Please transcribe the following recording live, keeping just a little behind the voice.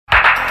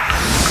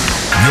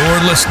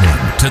You're listening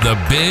to The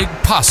Big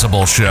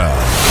Possible Show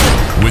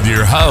with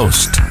your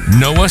host,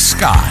 Noah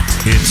Scott.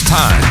 It's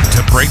time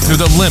to break through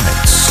the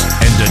limits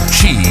and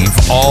achieve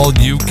all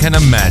you can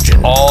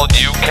imagine. All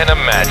you can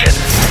imagine.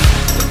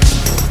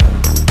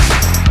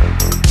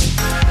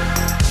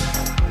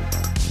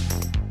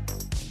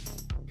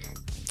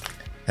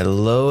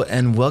 Hello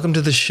and welcome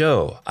to the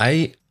show.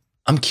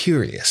 I'm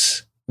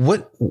curious.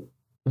 What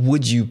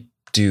would you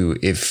do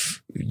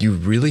if you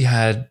really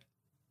had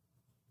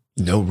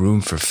no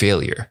room for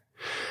failure?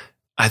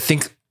 I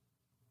think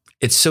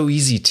it's so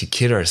easy to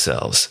kid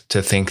ourselves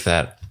to think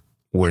that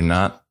we're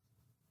not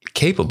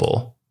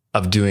capable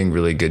of doing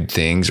really good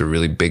things or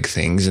really big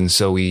things. And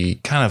so we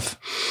kind of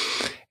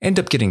end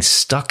up getting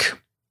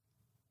stuck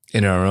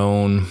in our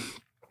own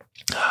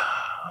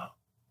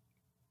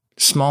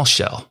small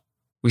shell.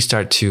 We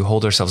start to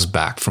hold ourselves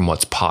back from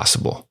what's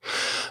possible.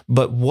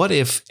 But what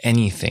if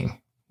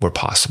anything were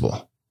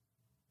possible?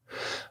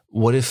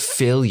 What if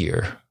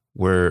failure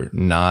were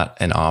not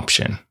an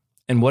option?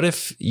 And what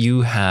if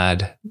you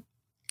had,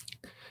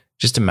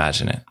 just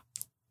imagine it,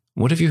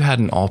 what if you had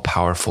an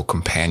all-powerful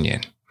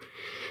companion,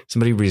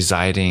 somebody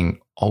residing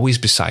always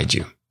beside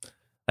you,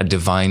 a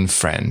divine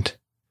friend,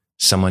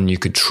 someone you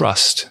could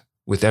trust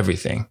with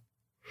everything?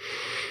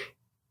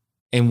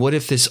 And what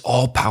if this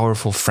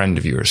all-powerful friend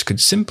of yours could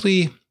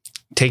simply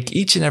take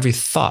each and every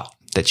thought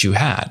that you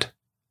had,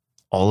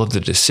 all of the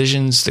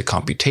decisions, the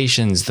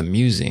computations, the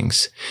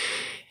musings,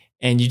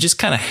 and you just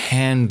kind of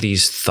hand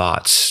these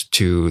thoughts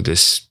to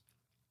this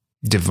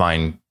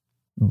divine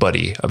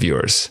buddy of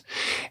yours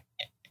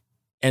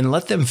and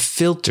let them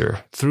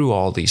filter through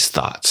all these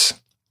thoughts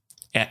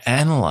and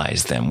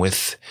analyze them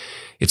with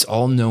its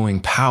all-knowing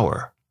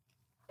power,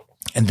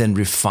 and then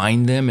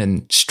refine them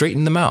and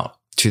straighten them out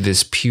to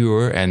this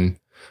pure and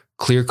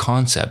clear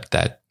concept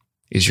that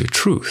is your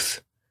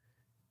truth.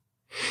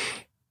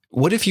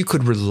 What if you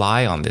could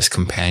rely on this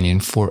companion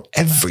for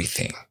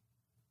everything?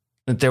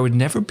 That there would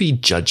never be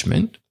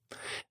judgment,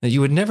 that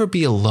you would never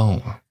be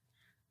alone.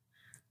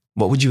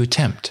 What would you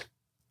attempt?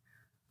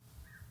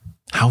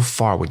 How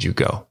far would you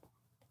go?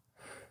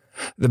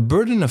 The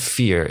burden of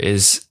fear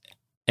is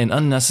an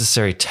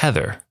unnecessary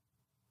tether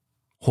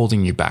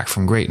holding you back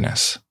from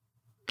greatness.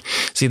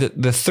 See,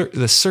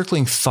 the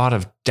circling thought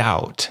of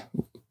doubt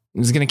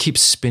is going to keep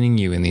spinning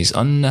you in these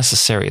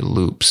unnecessary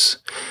loops.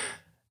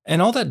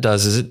 And all that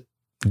does is it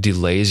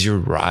delays your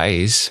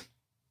rise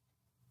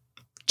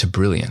to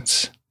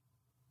brilliance.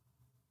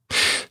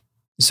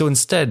 So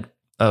instead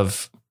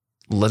of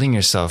letting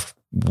yourself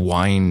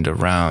wind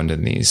around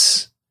in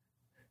these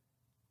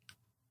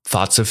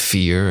thoughts of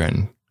fear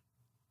and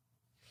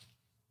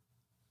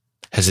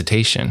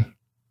hesitation,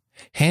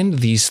 hand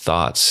these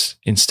thoughts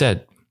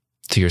instead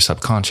to your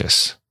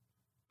subconscious.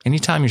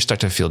 Anytime you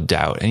start to feel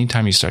doubt,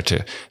 anytime you start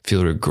to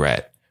feel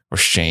regret or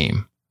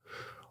shame,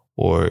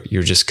 or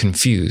you're just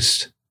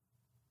confused,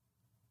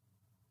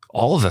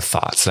 all of the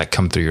thoughts that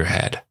come through your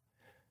head,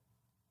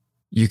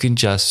 you can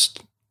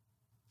just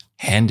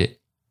hand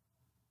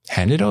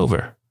it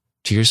over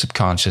to your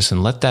subconscious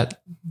and let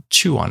that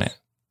chew on it.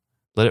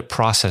 Let it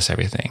process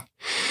everything.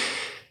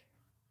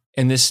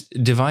 And this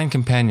divine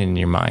companion in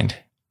your mind,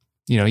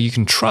 you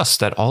can trust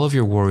that all of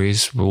your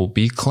worries will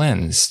be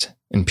cleansed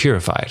and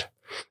purified.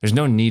 There's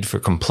no need for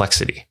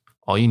complexity.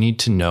 All you need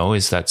to know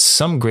is that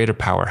some greater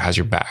power has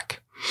your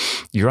back.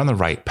 You're on the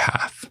right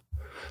path.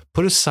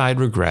 Put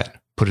aside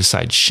regret. Put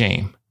aside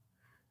shame.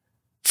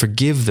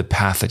 Forgive the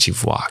path that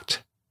you've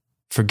walked.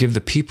 Forgive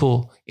the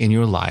people in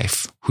your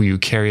life who you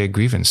carry a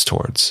grievance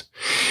towards.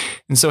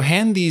 And so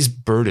hand these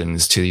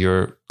burdens to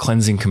your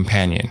cleansing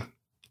companion,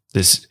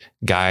 this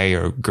guy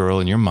or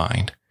girl in your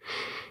mind,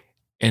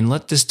 and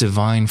let this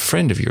divine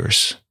friend of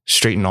yours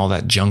straighten all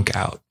that junk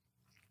out.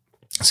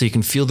 So you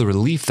can feel the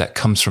relief that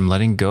comes from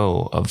letting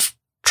go of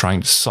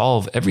trying to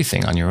solve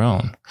everything on your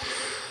own.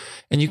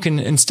 And you can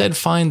instead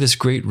find this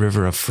great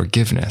river of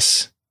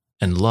forgiveness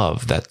and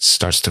love that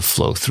starts to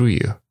flow through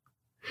you.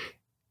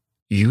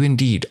 You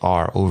indeed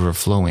are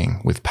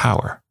overflowing with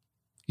power.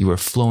 You are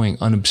flowing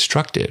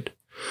unobstructed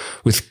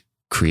with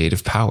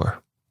creative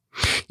power.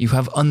 You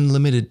have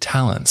unlimited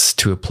talents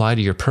to apply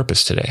to your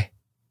purpose today.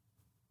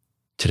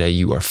 Today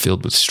you are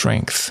filled with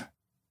strength.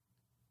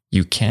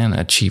 You can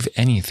achieve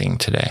anything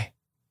today.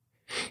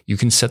 You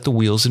can set the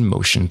wheels in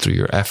motion through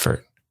your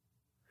effort.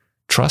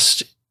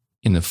 Trust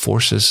in the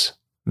forces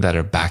that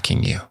are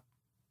backing you.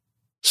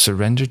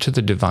 Surrender to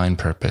the divine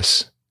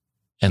purpose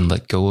and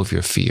let go of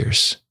your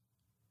fears.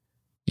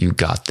 You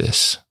got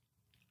this.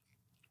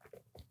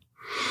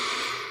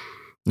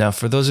 Now,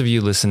 for those of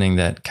you listening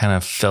that kind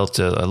of felt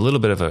a little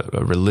bit of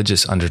a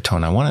religious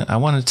undertone, I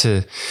wanted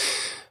to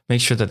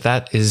make sure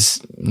that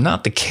is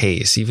not the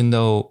case, even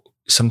though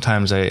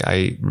sometimes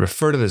I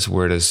refer to this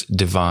word as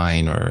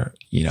divine or,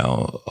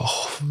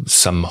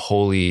 some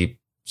holy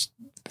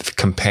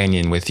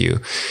companion with you.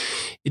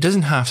 It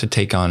doesn't have to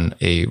take on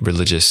a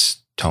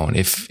religious tone.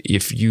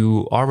 If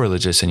you are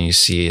religious and you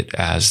see it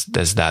as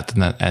that, then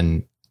that,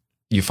 and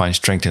you find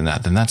strength in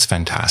that, then that's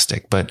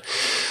fantastic. But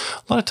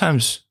a lot of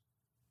times,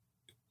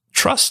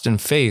 trust and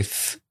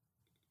faith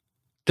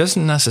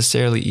doesn't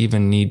necessarily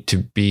even need to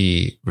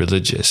be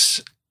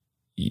religious.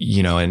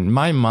 You know, in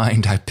my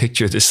mind, I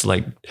picture this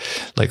like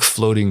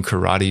floating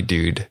karate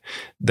dude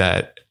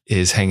that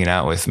is hanging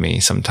out with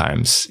me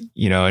sometimes,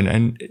 you know,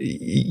 and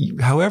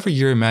however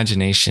your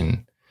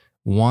imagination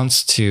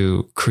wants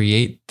to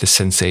create the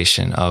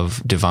sensation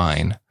of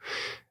divine,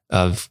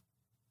 of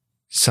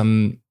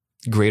some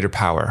greater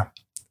power.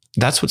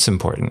 That's what's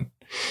important,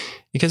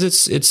 because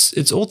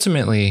it's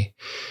ultimately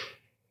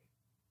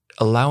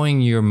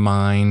allowing your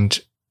mind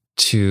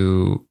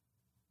to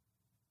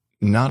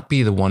not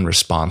be the one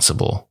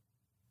responsible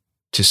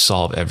to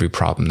solve every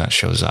problem that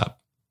shows up,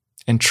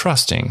 and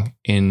trusting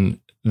in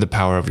the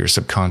power of your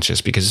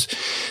subconscious. Because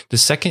the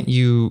second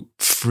you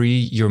free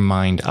your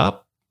mind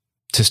up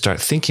to start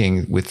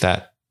thinking with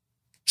that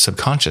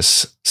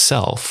subconscious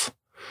self,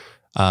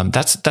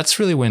 that's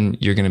really when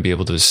you're going to be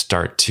able to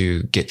start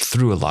to get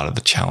through a lot of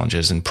the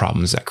challenges and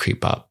problems that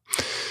creep up.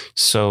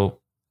 So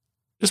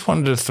just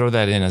wanted to throw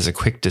that in as a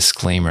quick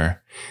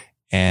disclaimer.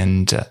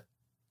 And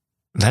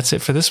that's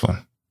it for this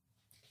one.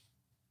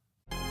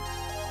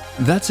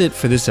 That's it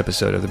for this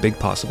episode of The Big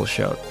Possible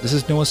Show. This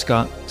is Noah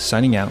Scott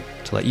signing out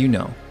to let you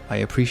know I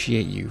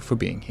appreciate you for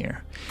being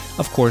here.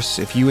 Of course,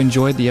 if you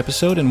enjoyed the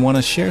episode and want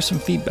to share some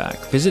feedback,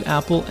 visit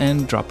Apple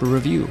and drop a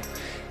review.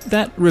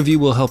 That review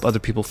will help other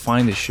people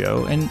find the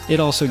show, and it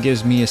also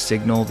gives me a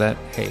signal that,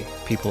 hey,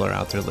 people are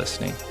out there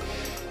listening.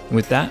 And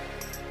with that,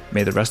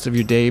 may the rest of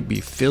your day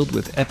be filled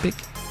with epic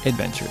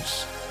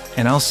adventures.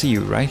 And I'll see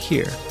you right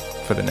here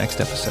for the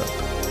next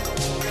episode.